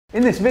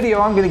In this video,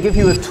 I'm going to give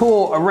you a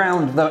tour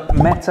around the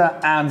Meta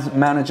Ads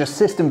Manager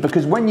system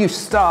because when you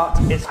start,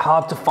 it's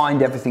hard to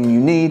find everything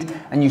you need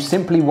and you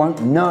simply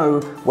won't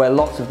know where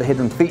lots of the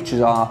hidden features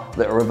are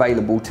that are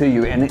available to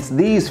you. And it's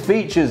these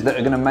features that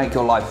are going to make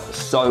your life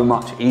so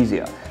much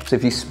easier. So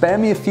if you spare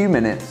me a few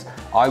minutes,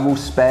 I will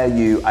spare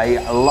you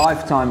a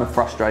lifetime of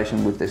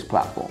frustration with this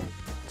platform.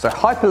 So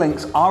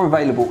hyperlinks are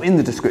available in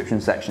the description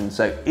section.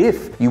 So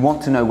if you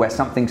want to know where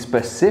something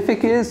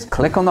specific is,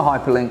 click on the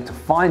hyperlink to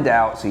find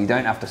out so you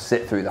don't have to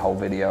sit through the whole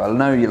video. I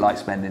know you like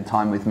spending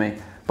time with me,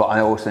 but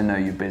I also know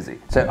you're busy.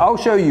 So I'll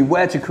show you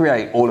where to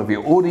create all of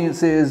your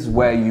audiences,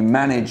 where you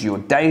manage your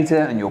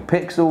data and your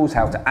pixels,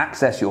 how to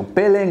access your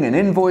billing and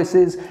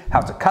invoices, how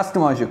to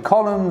customize your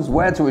columns,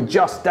 where to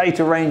adjust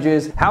data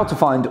ranges, how to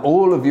find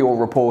all of your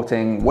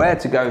reporting, where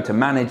to go to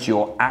manage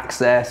your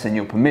access and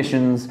your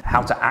permissions,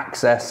 how to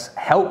access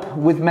help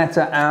with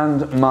Meta,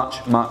 and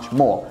much, much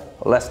more.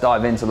 Let's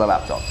dive into the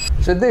laptop.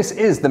 So this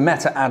is the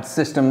Meta Ads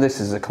system.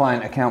 This is a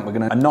client account. We're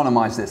going to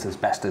anonymize this as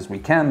best as we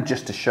can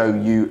just to show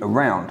you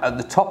around. At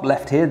the top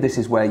left here, this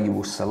is where you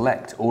will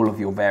select all of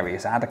your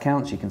various ad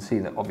accounts. You can see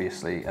that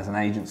obviously as an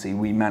agency,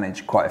 we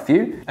manage quite a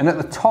few. And at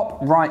the top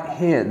right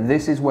here,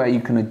 this is where you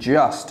can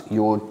adjust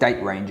your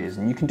date ranges.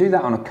 And you can do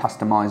that on a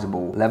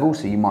customizable level.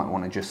 So you might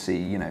want to just see,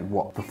 you know,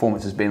 what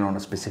performance has been on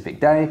a specific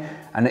day.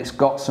 And it's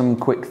got some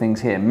quick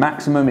things here.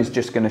 Maximum is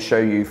just going to show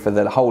you for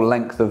the whole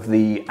length of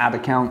the ad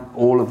account,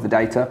 all of the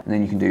data, and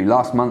then you can do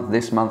last month,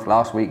 this month,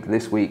 last week,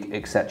 this week,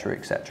 etc.,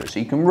 etc. So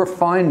you can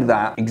refine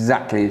that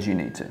exactly as you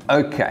need to.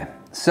 Okay,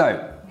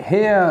 so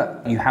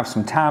here you have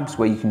some tabs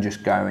where you can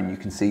just go and you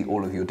can see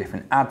all of your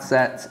different ad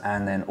sets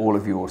and then all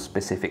of your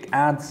specific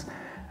ads.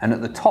 And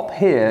at the top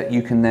here,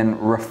 you can then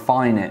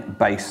refine it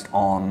based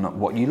on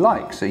what you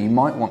like. So you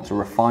might want to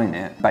refine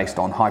it based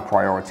on high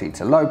priority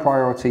to low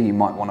priority. You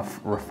might want to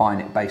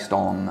refine it based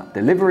on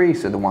delivery,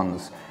 so the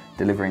ones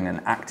delivering an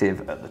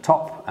active at the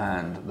top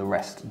and the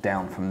rest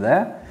down from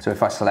there. So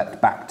if I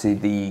select back to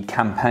the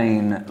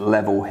campaign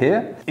level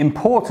here,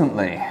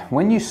 importantly,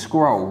 when you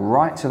scroll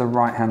right to the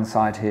right-hand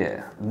side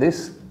here,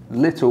 this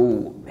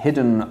little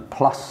hidden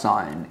plus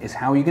sign is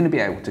how you're going to be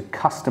able to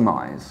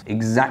customize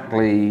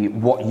exactly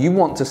what you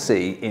want to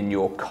see in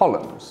your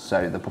columns.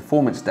 So the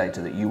performance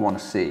data that you want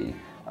to see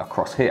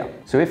across here.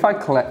 So if I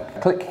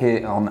click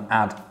here on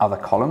add other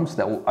columns,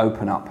 that will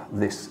open up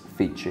this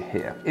feature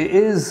here. It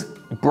is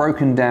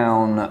broken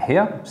down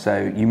here,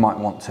 so you might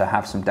want to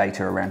have some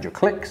data around your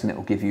clicks and it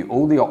will give you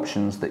all the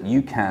options that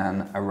you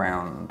can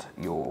around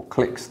your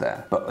clicks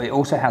there. But it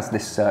also has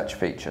this search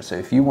feature. So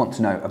if you want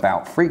to know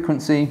about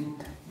frequency,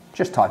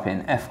 just type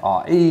in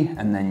FRE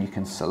and then you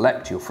can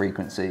select your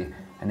frequency.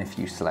 And if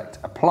you select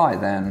apply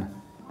then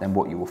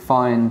what you will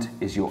find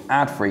is your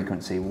ad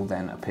frequency will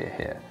then appear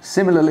here.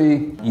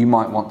 Similarly, you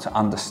might want to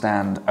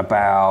understand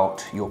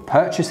about your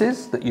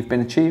purchases that you've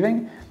been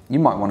achieving. You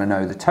might want to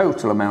know the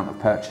total amount of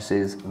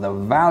purchases, the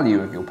value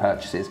of your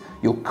purchases,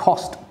 your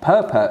cost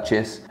per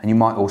purchase, and you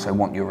might also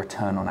want your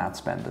return on ad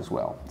spend as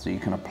well. So you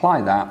can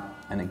apply that,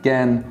 and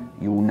again,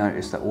 you will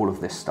notice that all of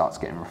this starts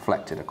getting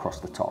reflected across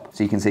the top.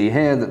 So you can see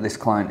here that this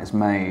client has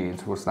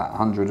made, what's that,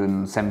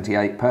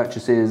 178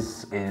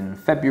 purchases in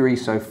February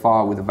so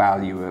far with a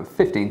value of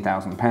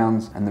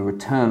 £15,000, and the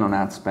return on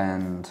ad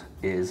spend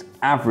is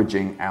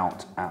averaging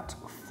out at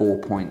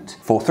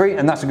 4.43,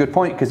 and that's a good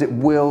point because it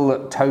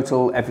will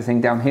total everything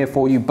down here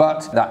for you,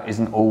 but that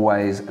isn't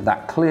always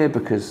that clear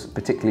because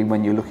particularly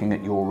when you're looking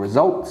at your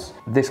results,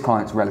 this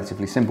client's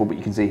relatively simple, but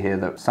you can see here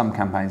that some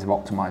campaigns have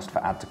optimized for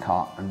add to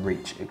cart and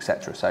reach,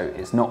 etc. So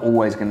it's not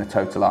always going to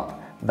total up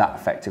that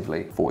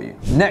effectively for you.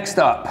 Next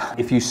up,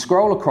 if you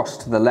scroll across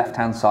to the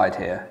left-hand side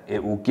here,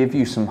 it will give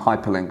you some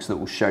hyperlinks that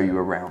will show you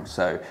around.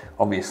 So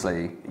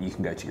obviously you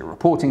can go to your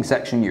reporting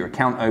section, your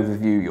account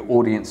overview, your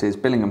audiences,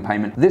 billing and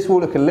payment. This will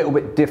look a little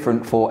bit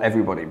different for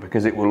everybody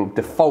because it will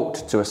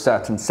default to a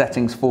certain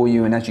settings for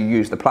you. And as you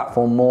use the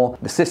platform more,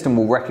 the system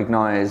will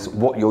recognize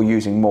what you're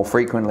using more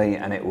frequently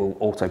and it will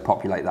auto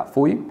populate that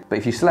for you. But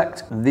if you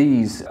select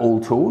these all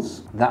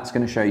tools, that's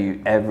going to show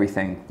you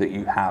everything that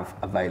you have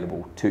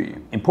available to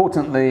you.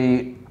 Importantly,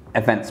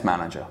 Events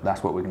Manager,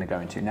 that's what we're going to go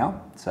into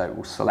now. So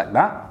we'll select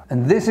that.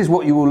 And this is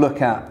what you will look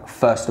at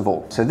first of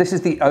all. So this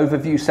is the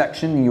overview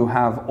section. You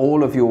have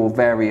all of your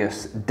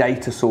various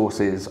data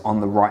sources on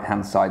the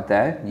right-hand side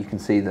there. You can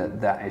see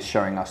that that is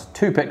showing us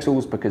 2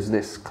 pixels because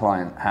this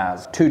client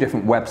has 2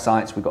 different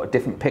websites. We've got a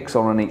different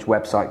pixel on each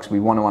website because we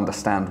want to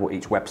understand what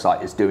each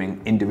website is doing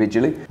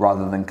individually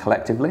rather than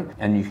collectively.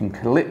 And you can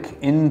click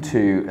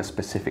into a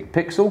specific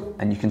pixel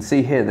and you can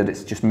see here that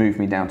it's just moved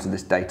me down to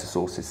this data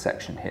sources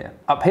section here.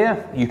 Up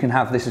here, you can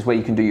have, this is where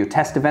you can do your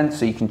test events,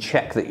 so you can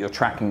check that your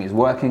tracking is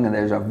working, and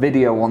there's a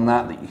video on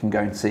that you can go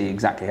and see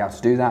exactly how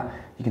to do that.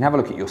 You can have a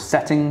look at your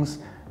settings,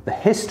 the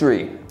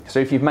history, so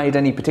if you've made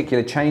any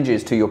particular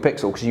changes to your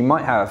pixel, because you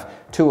might have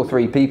 2 or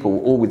 3 people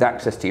all with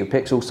access to your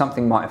pixel,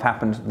 something might have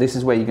happened. This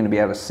is where you're going to be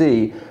able to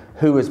see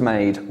who has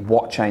made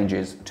what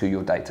changes to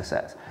your data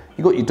sets.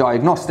 You've got your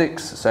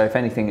diagnostics, so if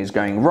anything is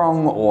going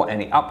wrong or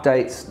any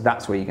updates,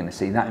 that's where you're going to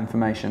see that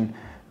information.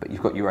 but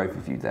you've got your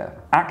overview there.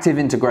 Active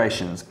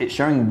integrations, it's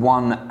showing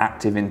one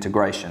active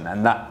integration,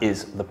 and that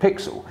is the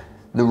pixel.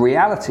 The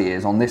reality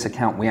is on this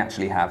account, we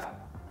actually have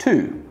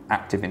two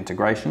active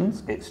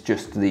integrations. It's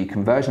just the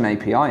conversion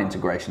API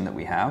integration that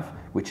we have,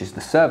 which is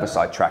the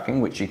server-side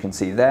tracking, which you can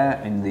see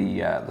there in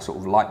the sort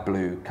of light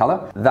blue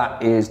color.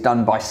 That is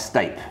done by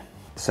Stape.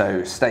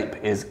 So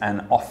Stape is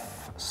an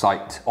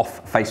off-site,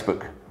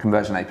 off-Facebook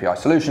conversion API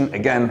solution.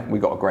 Again, we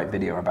got a great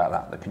video about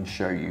that can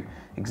show you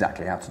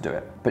exactly how to do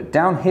it. But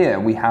down here,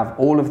 we have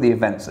all of the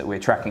events that we're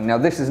tracking. Now,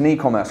 this is an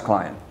e-commerce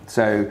client.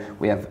 So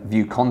we have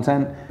view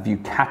content, view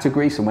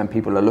categories, so when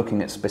people are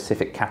looking at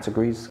specific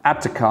categories,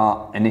 add to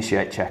cart,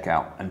 initiate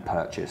checkout, and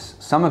purchase.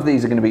 Some of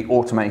these are going to be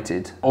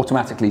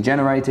automatically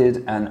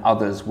generated, and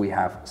others we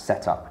have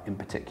set up in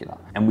particular.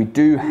 And we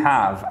do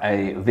have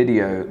a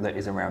video that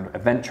is around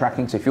event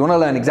tracking. So if you want to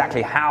learn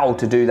exactly how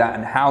to do that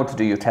and how to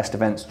do your test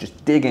events,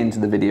 just dig into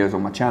the videos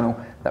on my channel.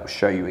 That will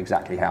show you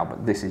exactly how,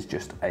 but this is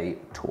just a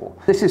tour.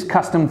 This is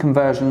custom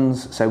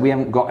conversions. So we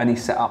haven't got any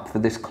set up for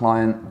this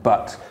client,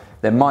 but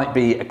there might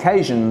be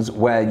occasions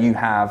where you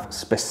have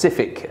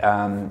specific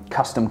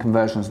custom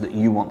conversions that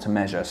you want to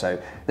measure.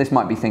 So this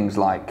might be things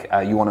like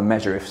you want to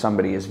measure if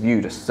somebody has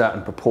viewed a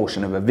certain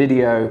proportion of a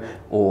video,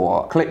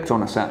 or clicked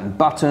on a certain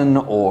button,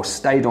 or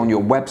stayed on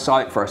your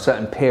website for a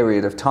certain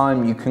period of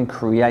time. You can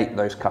create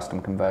those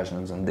custom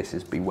conversions, and this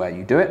is where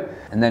you do it.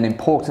 And then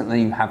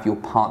importantly, you have your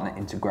partner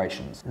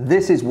integrations.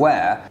 This is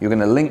where you're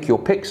going to link your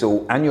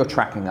pixel and your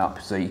tracking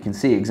up. So you can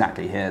see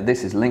exactly here,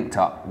 this is linked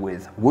up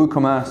with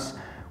WooCommerce,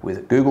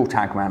 with Google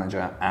Tag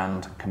Manager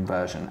and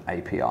Conversion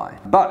API.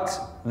 But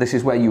this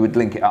is where you would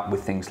link it up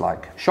with things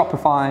like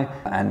Shopify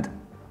and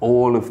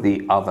all of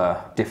the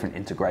other different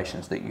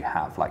integrations that you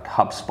have, like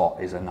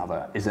HubSpot is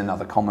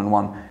another common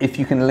one. If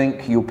you can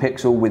link your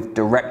pixel with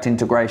direct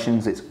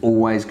integrations, it's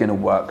always going to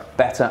work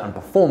better and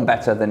perform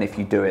better than if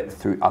you do it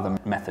through other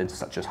methods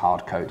such as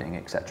hard coding,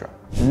 etc.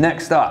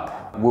 Next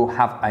up, we'll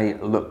have a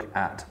look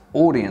at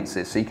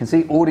audiences. So you can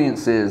see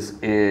audiences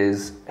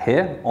is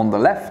here on the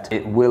left.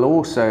 It will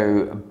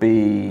also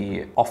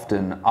be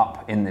often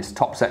up in this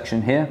top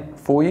section here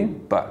for you,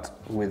 but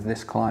with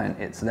this client,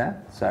 it's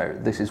there. So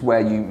this is where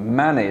you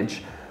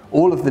manage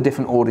all of the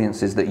different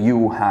audiences that you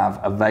will have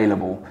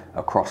available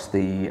across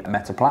the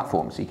Meta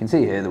platform. So you can see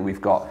here that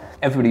we've got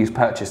everybody who's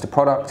purchased a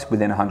product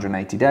within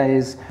 180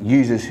 days,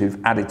 users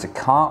who've added to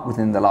cart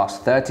within the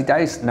last 30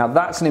 days. Now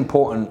that's an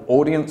important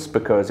audience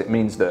because it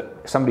means that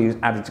somebody who's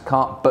added to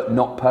cart but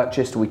not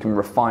purchased, we can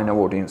refine our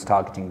audience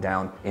targeting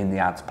down in the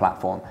ads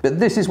platform. But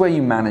this is where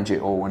you manage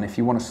it all. And if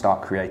you want to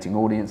start creating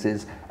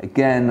audiences,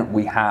 again,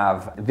 we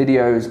have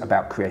videos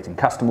about creating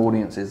custom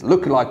audiences,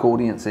 lookalike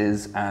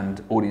audiences,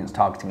 and audience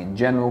targeting in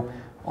general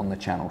on the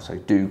channel, so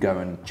do go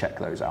and check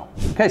those out.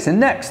 Okay, so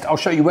next I'll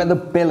show you where the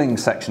billing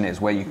section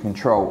is, where you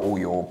control all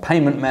your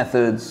payment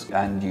methods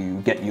and you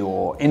get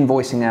your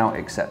invoicing out,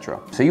 etc.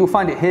 So you'll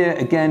find it here.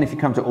 Again, if you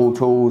come to all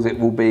tools, it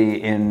will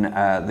be in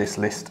this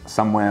list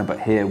somewhere, but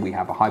here we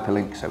have a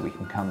hyperlink, so we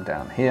can come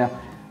down here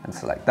and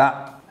select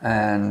that,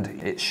 and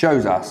it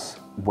shows us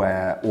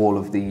where all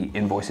of the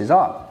invoices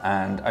are.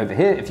 And over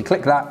here, if you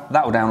click that,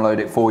 that will download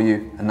it for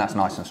you, and that's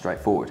nice and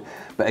straightforward.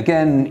 But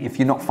again, if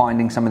you're not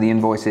finding some of the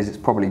invoices, it's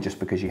probably just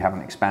because you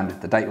haven't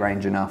expanded the date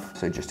range enough.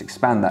 So just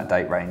expand that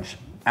date range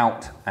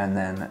out, and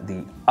then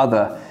the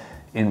other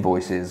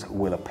invoices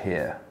will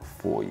appear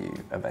for you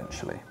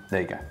eventually.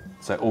 There you go.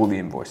 So all the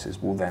invoices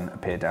will then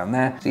appear down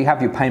there. So you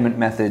have your payment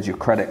methods, your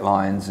credit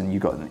lines, and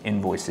you've got an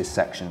invoices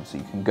section. So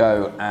you can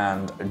go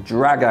and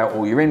drag out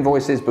all your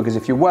invoices, because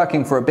if you're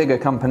working for a bigger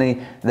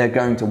company, they're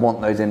going to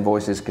want those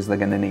invoices because they're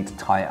going to need to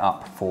tie it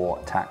up for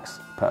tax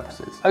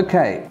purposes.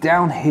 Okay,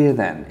 down here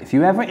then, if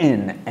you're ever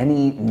in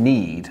any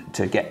need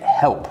to get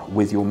help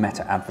with your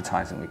Meta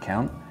advertising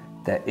account,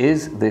 there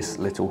is this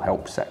little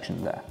help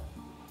section there.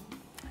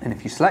 And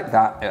if you select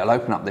that, it'll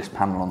open up this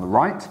panel on the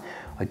right.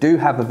 I do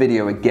have a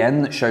video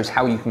again that shows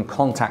how you can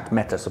contact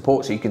Meta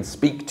support, so you can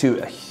speak to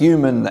a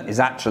human that is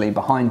actually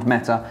behind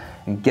Meta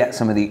and get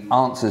some of the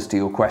answers to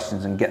your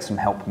questions and get some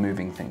help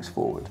moving things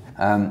forward.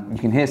 You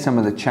can hear some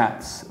of the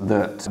chats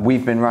that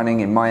we've been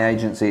running in my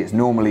agency. It's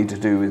normally to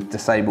do with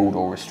disabled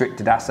or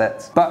restricted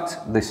assets,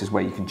 but this is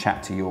where you can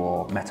chat to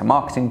your Meta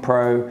Marketing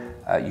Pro.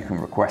 You can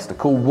request a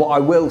call. What I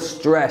will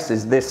stress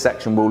is this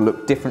section will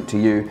look different to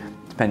you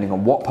depending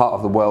on what part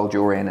of the world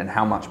you're in and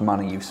how much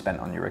money you've spent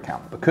on your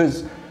account.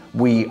 Because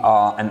we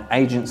are an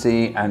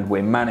agency and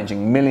we're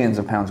managing millions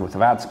of pounds worth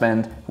of ad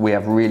spend, we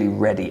have really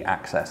ready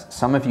access.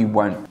 Some of you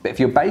won't. But if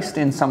you're based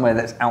in somewhere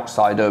that's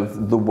outside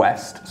of the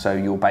West, so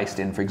you're based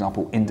in, for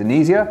example,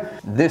 Indonesia,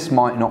 this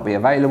might not be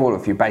available.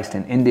 If you're based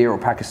in India or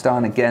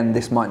Pakistan, again,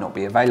 this might not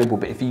be available.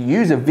 But if you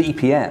use a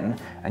VPN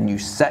and you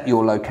set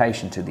your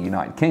location to the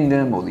United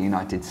Kingdom or the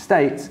United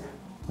States,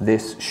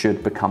 this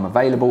should become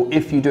available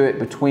if you do it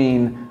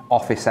between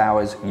office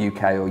hours,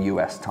 UK or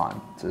US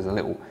time. So there's a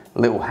little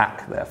little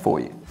hack there for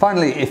you.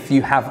 Finally, if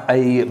you have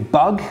a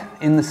bug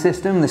in the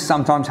system, this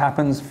sometimes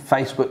happens,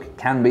 Facebook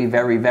can be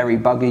very, very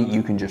buggy,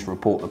 you can just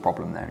report the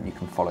problem there and you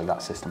can follow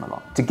that system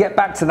along. To get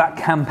back to that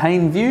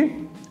campaign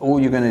view, all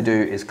you're going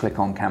to do is click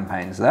on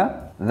campaigns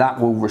there.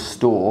 That will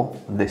restore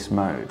this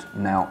mode.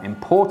 Now,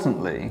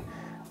 importantly,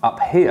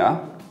 up here,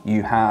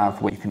 you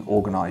have where you can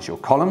organize your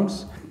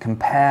columns,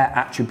 compare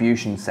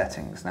attribution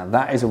settings. Now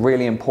that is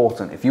really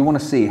important. If you want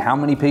to see how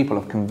many people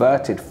have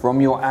converted from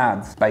your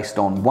ads based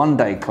on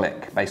 1-day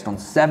click, based on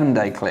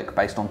 7-day click,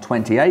 based on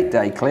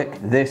 28-day click,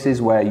 this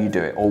is where you do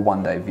it, or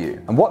 1-day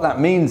view. And what that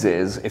means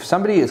is if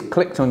somebody has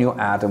clicked on your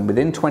ad and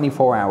within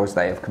 24 hours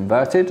they have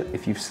converted,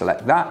 if you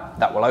select that,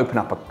 that will open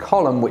up a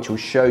column which will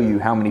show you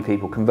how many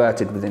people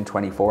converted within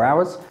 24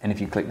 hours. And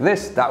if you click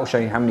this, that will show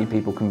you how many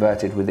people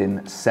converted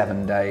within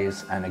 7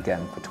 days and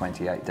again for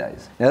 28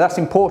 days. Now that's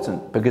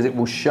important because it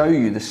will show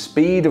you the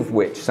speed of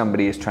which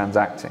somebody is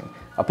transacting.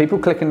 Are people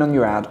clicking on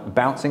your ad,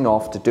 bouncing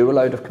off to do a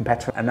load of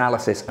competitor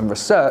analysis and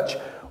research,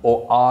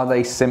 or are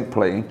they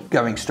simply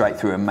going straight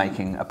through and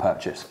making a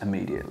purchase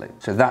immediately?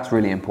 So that's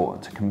really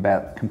important to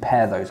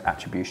compare those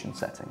attribution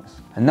settings.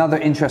 Another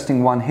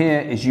interesting one here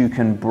is you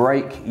can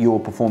break your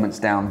performance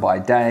down by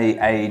day,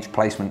 age,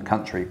 placement,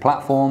 country,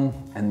 platform,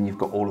 and you've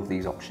got all of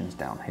these options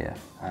down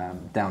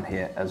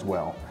here as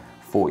well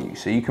for you.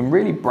 So you can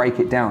really break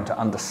it down to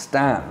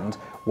understand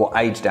what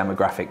age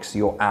demographics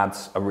your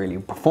ads are really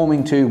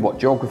performing to, what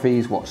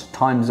geographies, what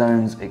time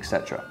zones,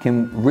 etc.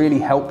 Can really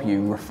help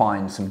you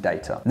refine some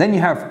data. Then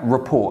you have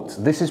reports.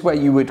 This is where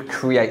you would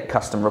create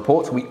custom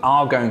reports. We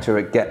are going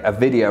to get a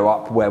video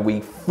up where we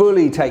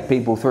fully take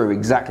people through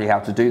exactly how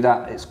to do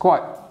that. It's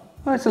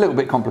a little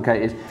bit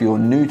complicated if you're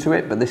new to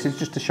it, but this is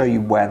just to show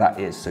you where that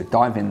is. So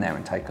dive in there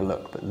and take a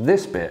look. But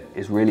this bit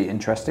is really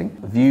interesting.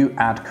 View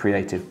ad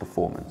creative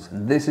performance.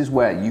 And this is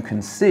where you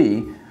can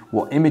see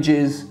what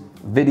images,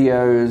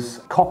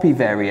 videos, copy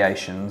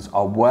variations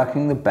are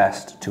working the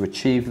best to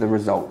achieve the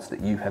results that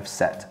you have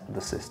set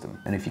the system.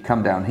 And if you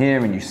come down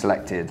here and you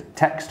selected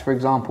text, for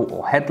example,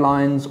 or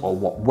headlines, or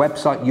what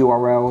website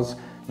URLs,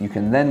 you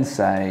can then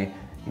say,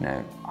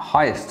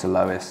 highest to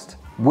lowest,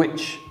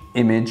 which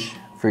image,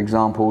 for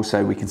example.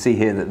 So we can see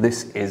here that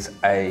this is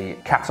a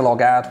catalog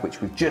ad, which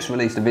we've just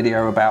released a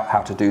video about how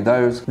to do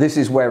those. This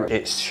is where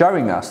it's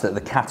showing us that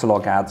the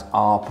catalog ads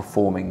are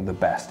performing the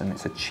best and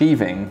it's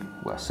achieving,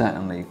 well,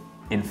 certainly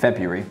in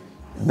February,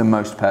 the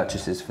most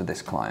purchases for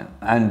this client.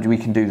 And we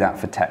can do that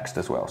for text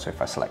as well. So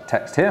if I select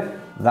text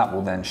here, that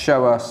will then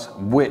show us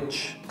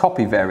which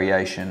copy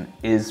variation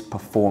is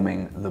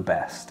performing the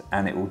best.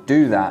 And it will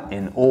do that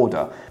in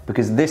order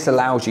because this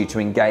allows you to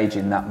engage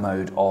in that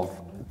mode of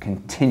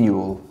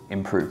continual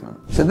improvement.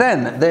 So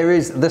then there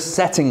is the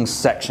settings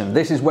section.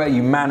 This is where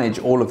you manage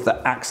all of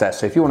the access.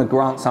 So if you want to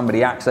grant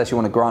somebody access, you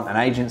want to grant an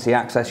agency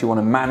access, you want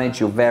to manage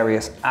your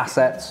various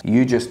assets,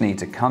 you just need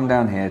to come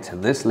down here to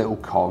this little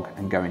cog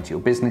and go into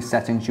your business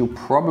settings. You'll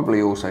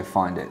probably also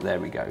find it,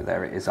 there we go,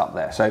 there it is up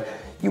there. So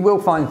you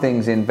will find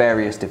things in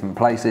various different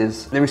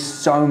places. There is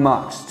so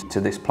much to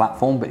this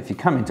platform, but if you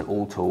come into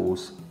all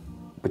tools,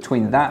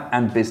 between that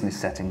and business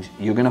settings,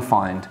 you're gonna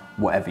find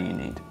whatever you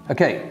need.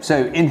 Okay,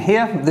 so in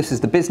here, this is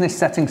the business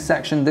settings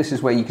section. This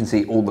is where you can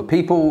see all the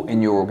people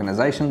in your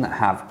organization that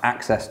have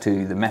access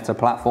to the Meta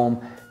platform.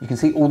 You can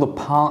see all the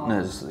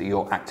partners that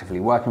you're actively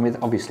working with.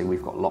 Obviously,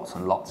 we've got lots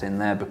and lots in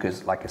there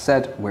because, like I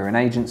said, we're an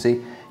agency.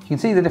 You can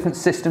see the different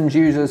systems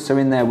users. So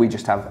in there, we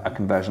just have a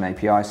conversion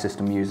API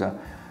system user,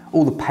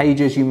 all the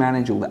pages you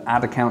manage, all the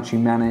ad accounts you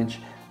manage,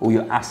 all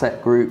your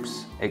asset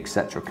groups,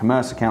 etc.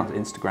 Commerce accounts,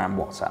 Instagram,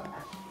 WhatsApp.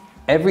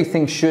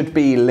 Everything should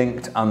be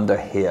linked under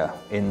here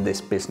in this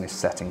business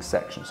settings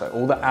section. So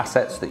all the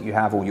assets that you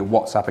have, all your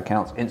WhatsApp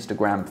accounts,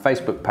 Instagram,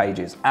 Facebook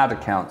pages, ad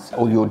accounts,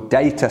 all your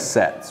data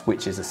sets,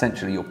 which is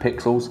essentially your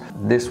pixels,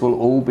 this will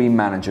all be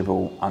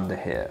manageable under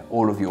here.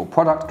 All of your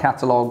product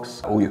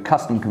catalogs, all your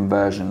custom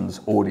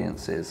conversions,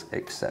 audiences,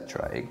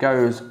 etc. It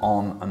goes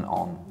on and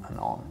on and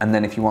on. And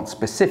then if you want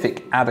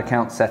specific ad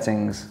account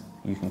settings,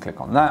 you can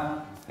click on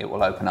that. It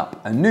will open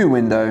up a new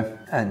window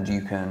and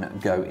you can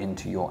go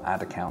into your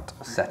ad account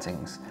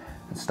settings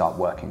and start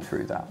working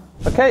through that.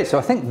 Okay, so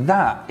I think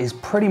that is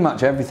pretty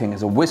much everything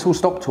as a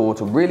whistle-stop tour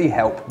to really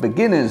help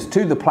beginners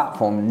to the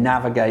platform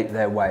navigate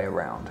their way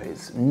around.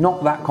 It's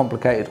not that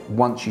complicated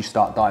once you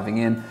start diving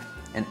in,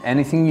 and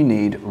anything you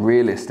need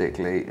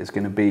realistically is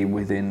going to be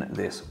within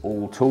this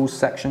all tools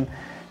section.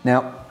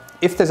 Now,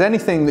 if there's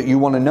anything that you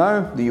want to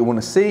know, that you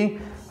want to see,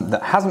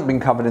 that hasn't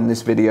been covered in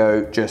this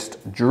video,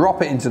 just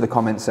drop it into the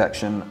comment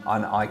section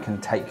and I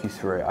can take you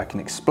through it. I can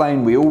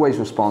explain. We always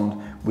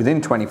respond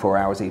within 24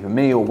 hours, either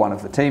me or one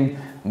of the team,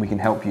 and we can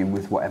help you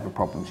with whatever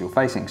problems you're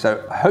facing.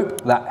 So I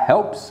hope that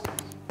helps.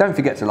 Don't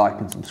forget to like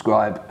and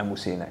subscribe, and we'll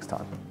see you next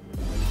time.